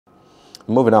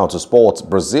Moving on to sports,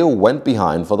 Brazil went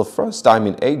behind for the first time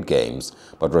in 8 games,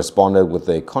 but responded with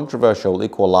a controversial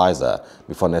equaliser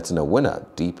before netting a winner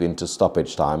deep into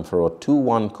stoppage time for a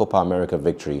 2-1 Copa America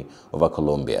victory over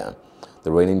Colombia.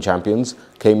 The reigning champions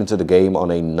came into the game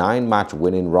on a 9-match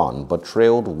winning run, but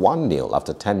trailed 1-0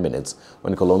 after 10 minutes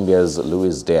when Colombia's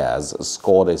Luis Diaz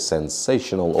scored a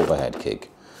sensational overhead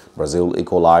kick. Brazil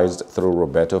equalized through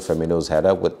Roberto Firmino's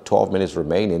header with 12 minutes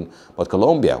remaining, but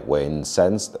Colombia were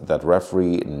incensed that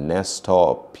referee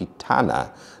Nestor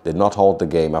Pitana did not halt the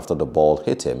game after the ball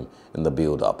hit him in the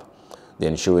build-up. The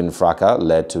ensuing fracas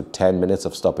led to 10 minutes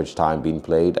of stoppage time being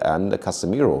played, and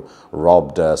Casemiro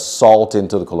rubbed salt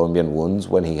into the Colombian wounds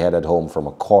when he headed home from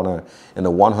a corner in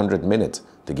the 100th minute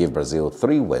to give Brazil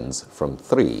 3 wins from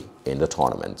 3 in the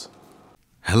tournament.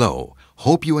 Hello,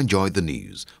 hope you enjoyed the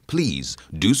news. Please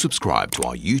do subscribe to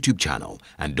our YouTube channel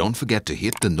and don't forget to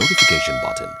hit the notification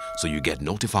button so you get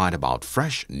notified about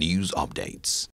fresh news updates.